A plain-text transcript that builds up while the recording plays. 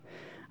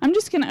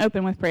just going to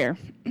open with prayer.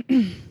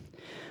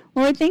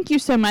 Lord, thank you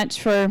so much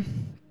for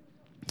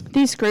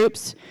these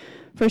groups,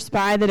 for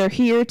SPY that are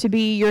here to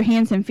be your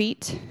hands and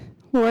feet.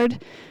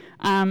 Lord,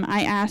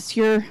 I ask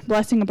your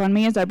blessing upon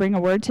me as I bring a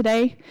word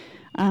today.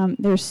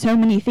 There's so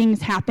many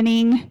things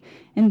happening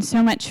and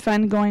so much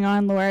fun going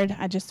on, Lord.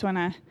 I just want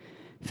to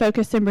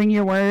focus and bring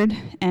your word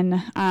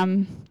and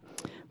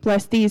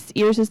bless these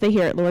ears as they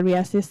hear it, Lord. We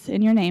ask this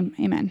in your name.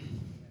 Amen.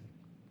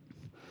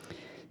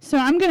 So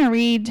I'm going to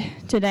read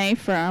today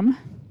from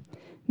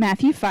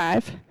Matthew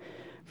 5,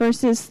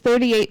 verses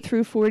 38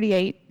 through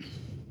 48.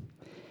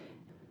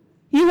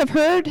 You have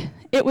heard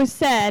it was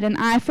said, an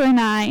eye for an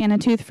eye and a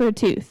tooth for a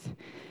tooth.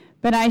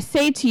 But I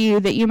say to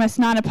you that you must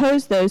not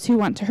oppose those who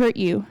want to hurt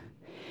you.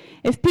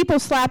 If people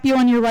slap you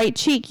on your right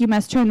cheek, you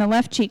must turn the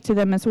left cheek to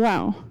them as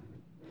well.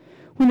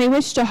 When they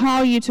wish to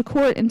haul you to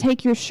court and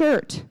take your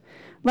shirt,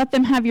 let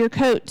them have your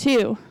coat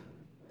too.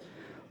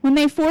 When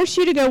they force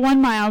you to go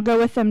 1 mile, go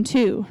with them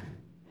 2.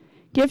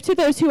 Give to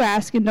those who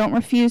ask, and don't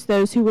refuse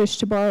those who wish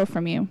to borrow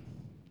from you.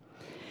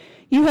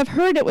 You have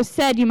heard it was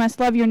said, you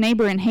must love your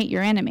neighbor and hate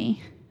your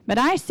enemy. But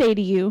I say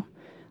to you,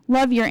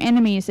 love your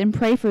enemies and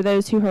pray for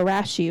those who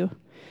harass you,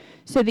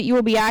 so that you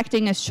will be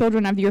acting as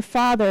children of your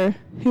Father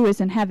who is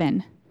in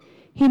heaven.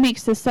 He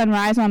makes the sun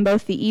rise on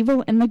both the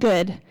evil and the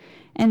good,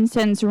 and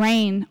sends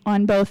rain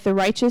on both the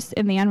righteous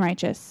and the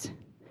unrighteous.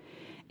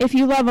 If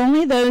you love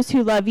only those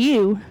who love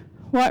you,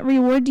 what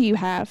reward do you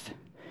have?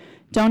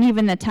 Don't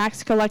even the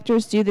tax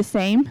collectors do the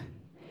same?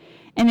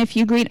 And if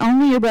you greet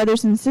only your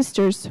brothers and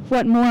sisters,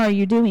 what more are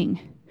you doing?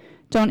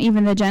 Don't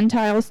even the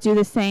Gentiles do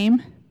the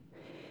same?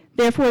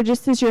 Therefore,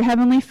 just as your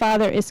heavenly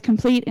Father is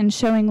complete in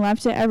showing love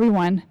to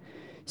everyone,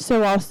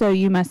 so also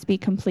you must be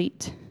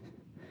complete.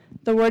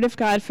 The word of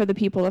God for the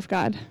people of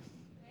God.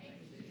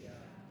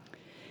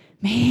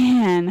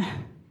 Man,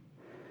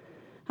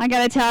 I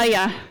got to tell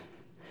you,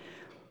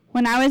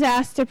 when I was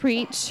asked to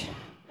preach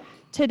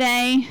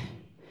today,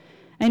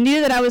 I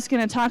knew that I was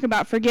going to talk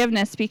about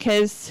forgiveness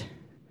because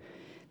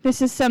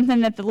this is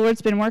something that the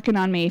Lord's been working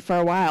on me for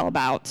a while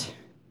about.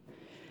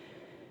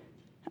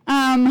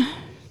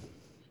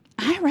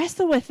 I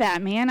wrestle with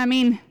that, man. I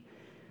mean,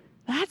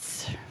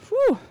 that's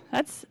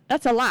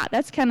a lot.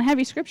 That's kind of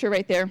heavy scripture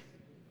right there.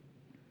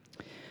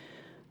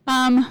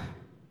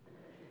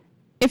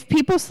 If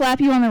people slap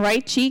you on the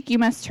right cheek, you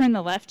must turn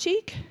the left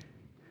cheek.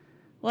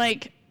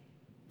 Like,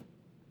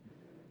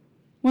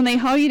 when they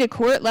haul you to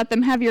court, let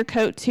them have your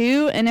coat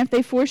too. And if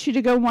they force you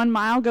to go 1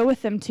 mile, go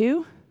with them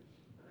too.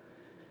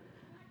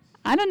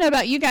 I don't know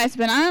about you guys,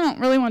 but I don't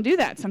really want to do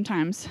that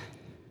sometimes.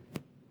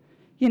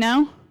 You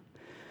know?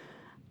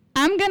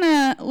 I'm going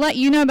to let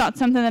you know about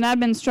something that I've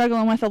been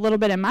struggling with a little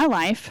bit in my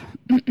life.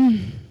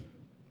 And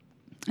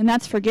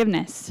that's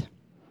forgiveness.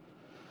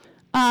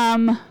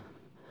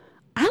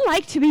 I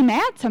like to be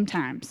mad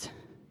sometimes.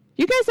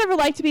 You guys ever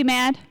like to be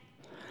mad?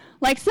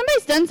 Like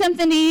somebody's done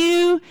something to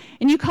you,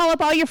 and you call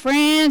up all your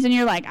friends, and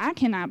you're like, I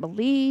cannot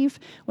believe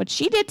what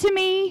she did to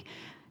me.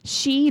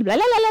 She la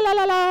la la la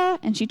la la,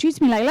 and she treats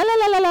me like la la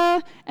la la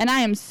la, and I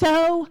am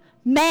so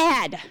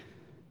mad.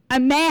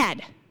 I'm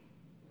mad.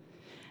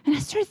 And I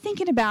started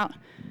thinking about,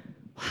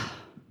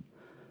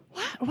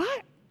 why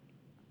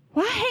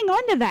hang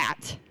on to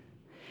that?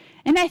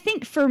 And I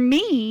think for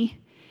me,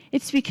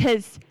 it's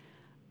because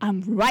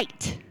I'm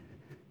right.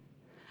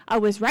 I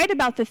was right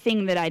about the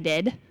thing that I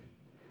did,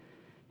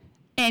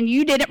 and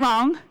you did it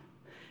wrong,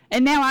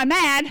 and now I'm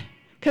mad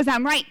because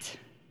I'm right.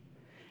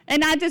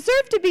 And I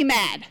deserve to be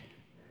mad,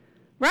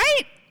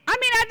 right? I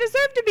mean, I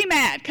deserve to be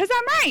mad because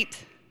I'm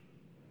right.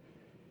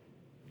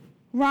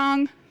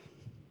 Wrong.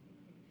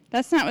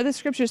 That's not what the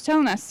scripture is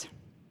telling us.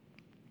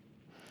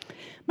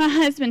 My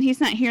husband, he's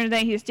not here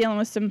today. He's dealing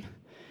with some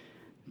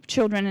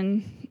children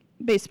and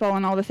baseball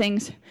and all the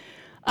things.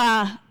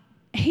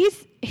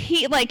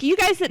 He like, you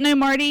guys that know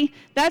Marty,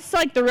 that's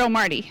like the real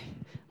Marty.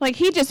 Like,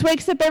 he just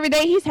wakes up every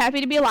day. He's happy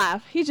to be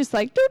alive. He's just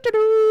like,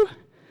 doo-doo-doo.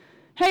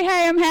 Hey,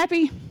 I'm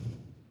happy.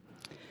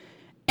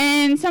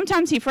 And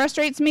sometimes he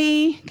frustrates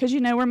me because,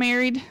 you know, we're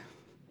married.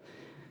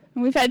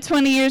 And we've had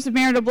 20 years of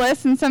marital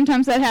bliss, and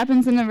sometimes that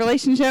happens in a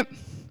relationship.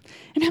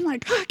 And I'm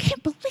like, I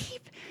can't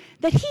believe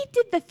that he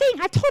did the thing.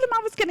 I told him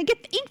I was going to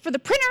get the ink for the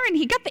printer, and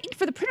he got the ink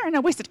for the printer, and I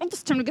wasted all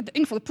this time to get the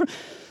ink for the printer.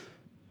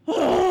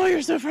 Oh,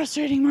 you're so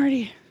frustrating,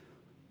 Marty.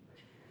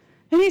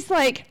 And he's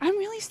like, I'm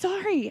really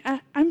sorry.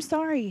 I'm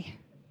sorry.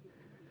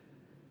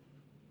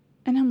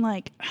 And I'm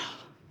like, oh,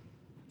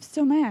 I'm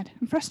so mad.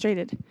 I'm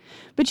frustrated.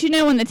 But you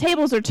know, when the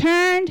tables are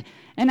turned,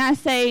 and I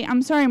say,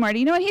 I'm sorry, Marty,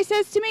 you know what he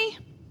says to me?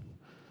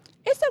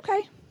 It's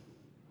okay.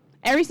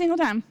 Every single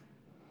time.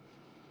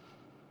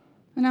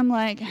 And I'm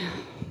like,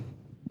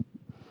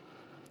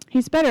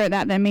 he's better at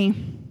that than me.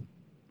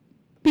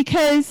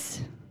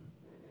 Because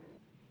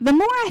the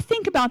more I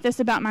think about this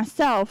about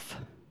myself,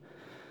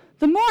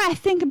 the more I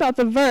think about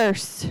the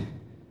verse.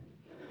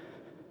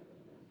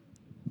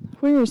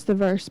 Where is the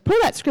verse? Pull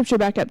that scripture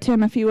back up,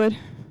 Tim, if you would.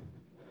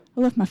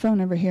 I left my phone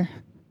over here.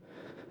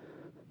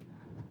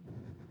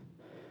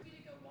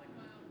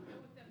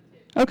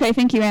 Okay,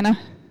 thank you, Anna.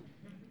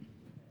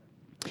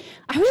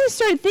 I really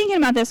started thinking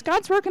about this.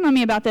 God's working on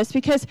me about this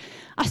because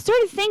I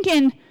started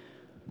thinking,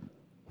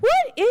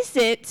 what is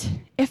it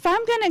if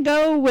I'm going to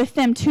go with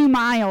them 2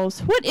 miles?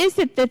 What is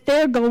it that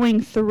they're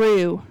going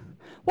through?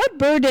 What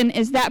burden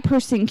is that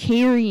person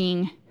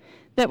carrying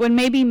that would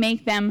maybe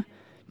make them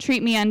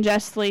treat me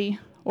unjustly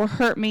or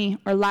hurt me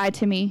or lie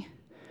to me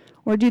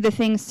or do the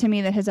things to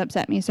me that has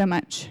upset me so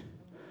much?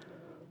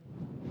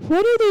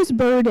 What are those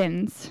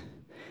burdens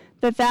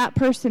that that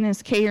person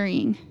is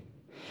carrying?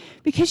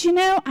 Because,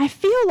 I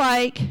feel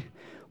like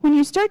when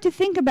you start to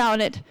think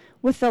about it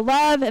with the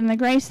love and the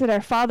grace that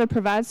our Father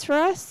provides for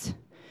us,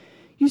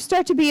 you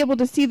start to be able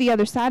to see the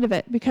other side of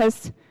it,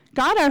 because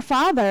God our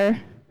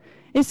Father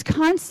is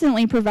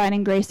constantly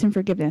providing grace and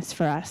forgiveness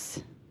for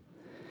us.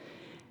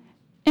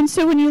 And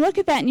so when you look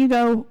at that and you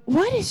go,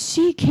 what is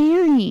she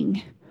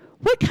carrying?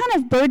 What kind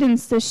of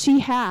burdens does she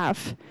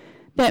have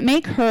that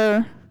make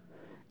her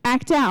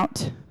act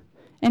out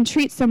and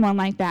treat someone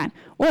like that?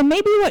 Or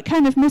maybe what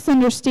kind of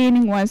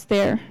misunderstanding was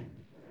there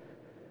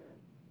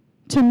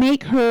to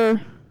make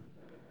her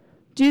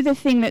do the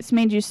thing that's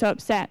made you so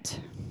upset?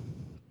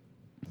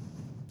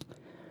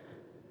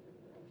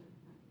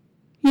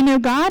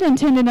 God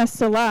intended us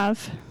to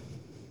love.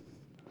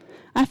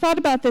 I thought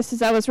about this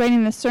as I was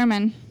writing this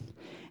sermon,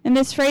 and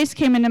this phrase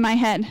came into my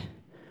head.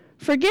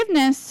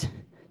 Forgiveness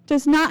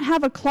does not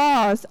have a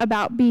clause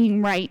about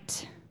being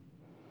right.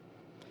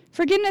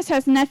 Forgiveness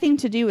has nothing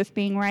to do with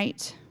being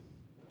right.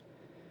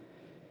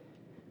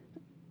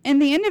 In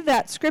the end of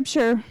that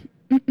scripture,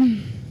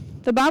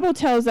 the Bible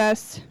tells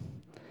us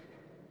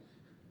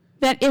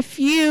that if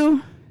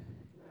you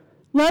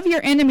love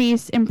your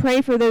enemies and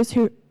pray for those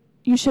who,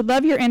 you should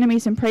love your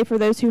enemies and pray for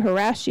those who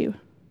harass you,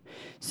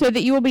 so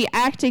that you will be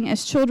acting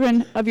as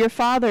children of your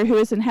Father who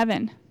is in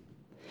heaven.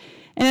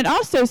 And it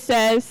also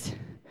says,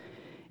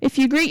 if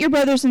you greet your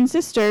brothers and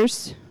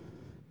sisters,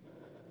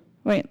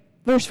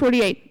 verse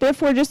 48,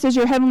 therefore just as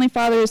your heavenly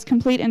Father is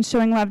complete in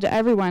showing love to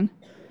everyone,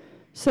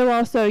 so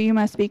also you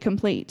must be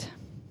complete.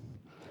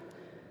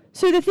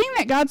 So the thing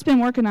that God's been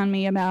working on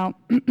me about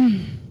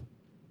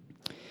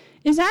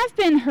is I've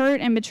been hurt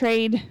and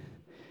betrayed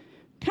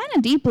kind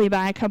of deeply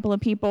by a couple of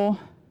people,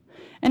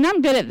 and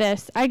I'm good at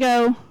this. I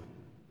go,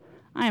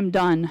 I am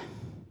done.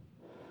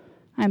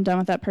 I am done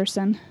with that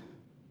person.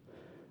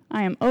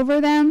 I am over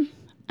them.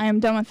 I am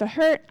done with the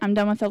hurt. I'm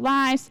done with the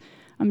lies.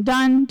 I'm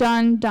done.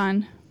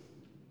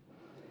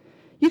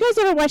 You guys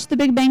ever watch The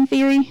Big Bang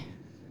Theory?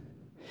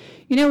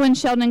 When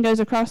Sheldon goes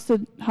across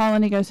the hall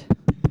and he goes,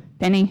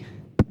 Penny,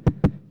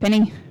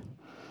 Penny.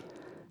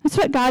 That's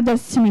what God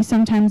does to me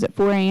sometimes at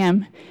 4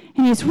 a.m.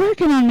 And he's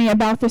working on me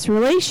about this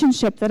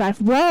relationship that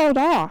I've walled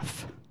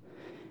off.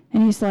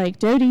 And he's like,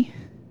 Dodie,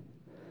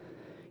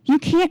 you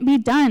can't be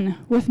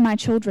done with my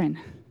children.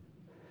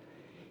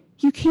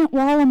 You can't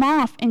wall them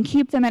off and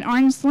keep them at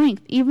arm's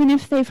length, even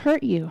if they've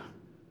hurt you.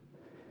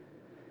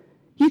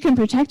 You can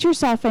protect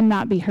yourself and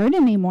not be hurt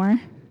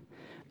anymore,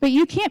 but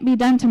you can't be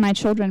done to my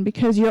children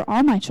because you're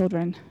all my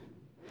children.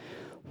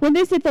 What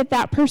is it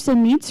that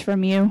person needs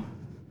from you?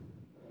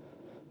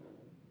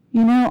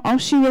 All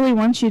she really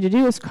wants you to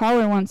do is call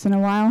her once in a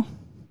while.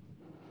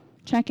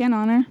 Check in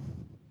on her.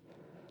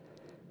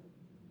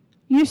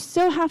 You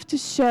still have to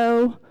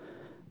show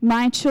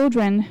my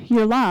children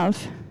your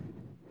love.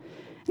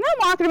 And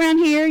I'm walking around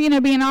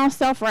here, being all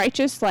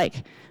self-righteous,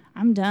 like,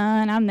 I'm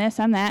done, I'm this,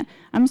 I'm that.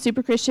 I'm a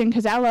super Christian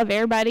because I love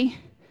everybody,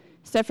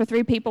 except for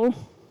 3 people.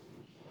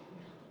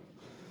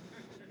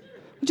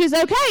 Which is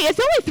okay, it's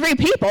only 3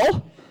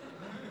 people.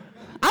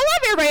 I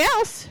love everybody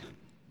else.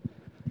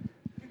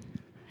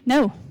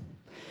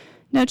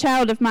 No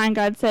child of mine,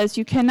 God says,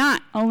 you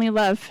cannot only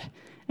love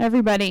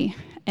everybody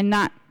and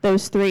not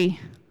those 3.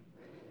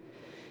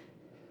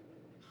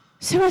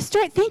 So I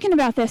start thinking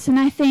about this, and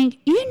I think,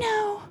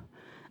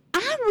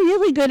 I'm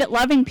really good at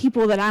loving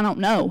people that I don't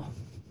know.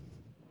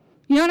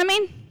 You know what I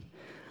mean?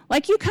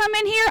 Like, you come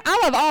in here, I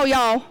love all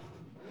y'all.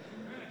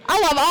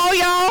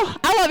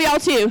 I love y'all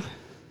too.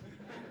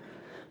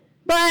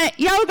 But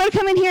y'all are going to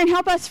come in here and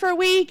help us for a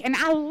week, and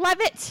I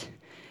love it.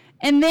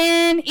 And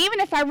then,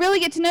 even if I really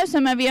get to know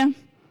some of you,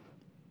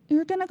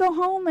 you're going to go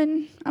home,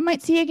 and I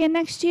might see you again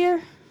next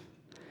year.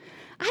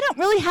 I don't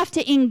really have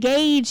to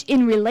engage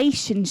in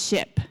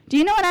relationship. Do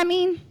you know what I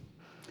mean?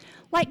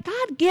 Like,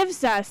 God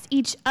gives us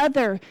each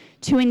other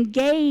to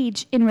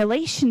engage in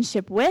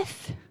relationship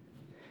with.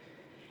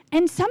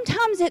 And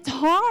sometimes it's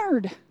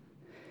hard.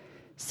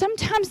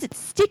 Sometimes it's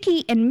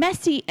sticky and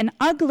messy and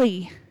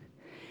ugly.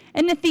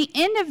 And at the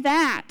end of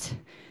that,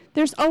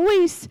 there's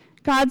always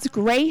God's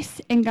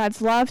grace and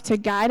God's love to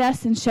guide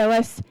us and show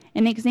us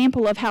an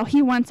example of how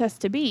he wants us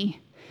to be.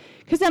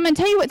 Because I'm going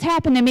to tell you what's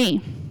happened to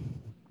me.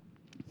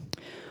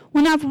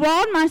 When I've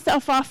walled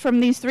myself off from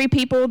these 3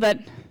 people that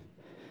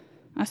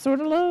I sort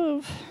of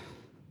love,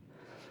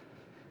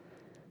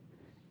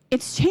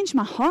 it's changed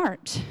my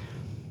heart.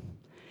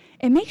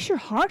 It makes your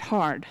heart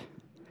hard.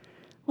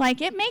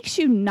 Like, it makes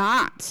you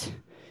not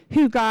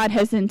who God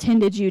has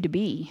intended you to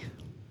be.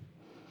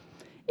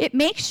 It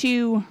makes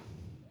you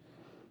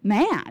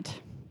mad.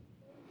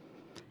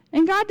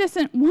 And God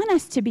doesn't want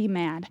us to be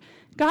mad.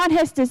 God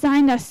has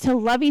designed us to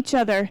love each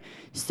other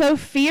so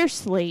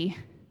fiercely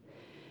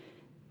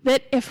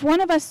that if one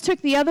of us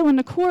took the other one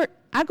to court,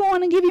 I go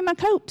on and give you my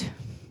coat.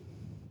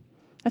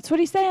 That's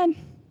what he said.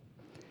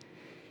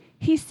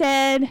 He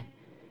said,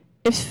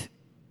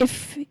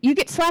 if you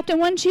get slapped in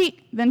one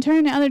cheek, then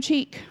turn the other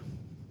cheek.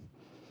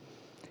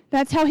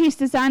 That's how he's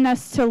designed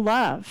us to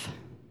love.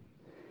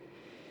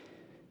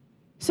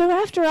 So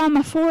after all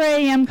my 4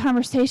 a.m.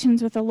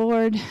 conversations with the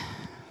Lord,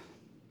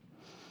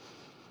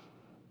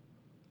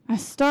 I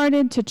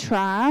started to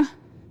try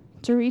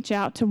to reach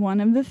out to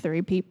one of the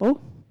 3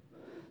 people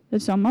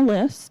that's on my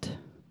list.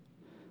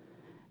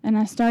 And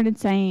I started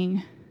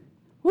saying,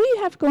 what do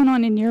you have going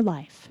on in your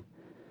life?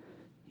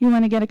 You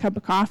want to get a cup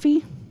of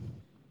coffee?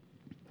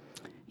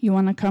 You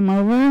want to come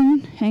over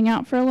and hang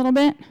out for a little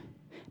bit?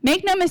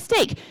 Make no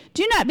mistake,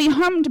 do not be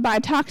harmed by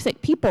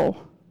toxic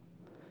people.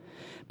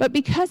 But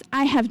because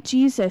I have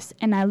Jesus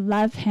and I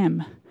love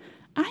him,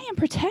 I am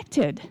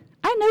protected.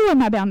 I know where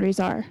my boundaries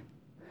are.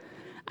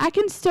 I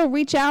can still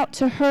reach out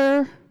to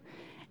her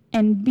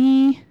and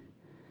be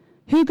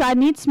who God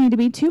needs me to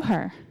be to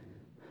her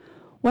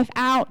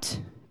without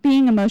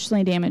being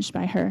emotionally damaged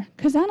by her.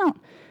 Because I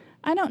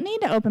don't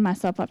need to open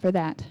myself up for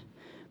that.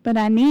 But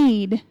I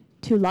need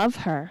to love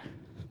her.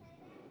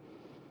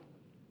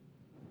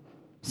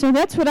 So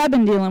that's what I've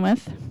been dealing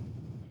with.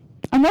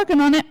 I'm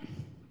working on it.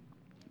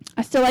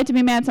 I still like to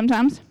be mad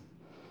sometimes.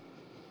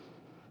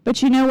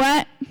 But you know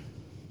what?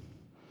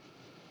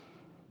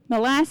 The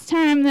last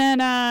time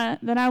that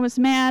I was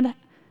mad,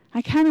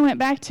 I kind of went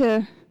back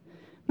to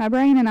my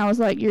brain and I was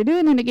like, you're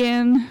doing it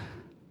again.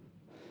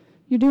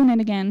 You're doing it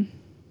again.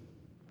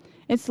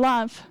 It's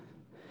love.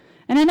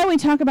 And I know we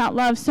talk about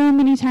love so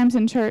many times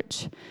in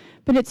church,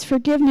 but it's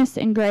forgiveness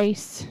and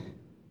grace.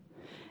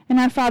 And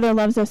our Father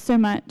loves us so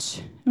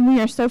much, and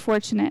we are so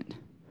fortunate.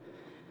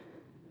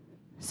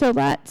 So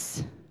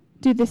let's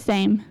do the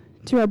same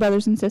to our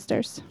brothers and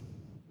sisters.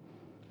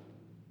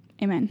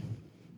 Amen.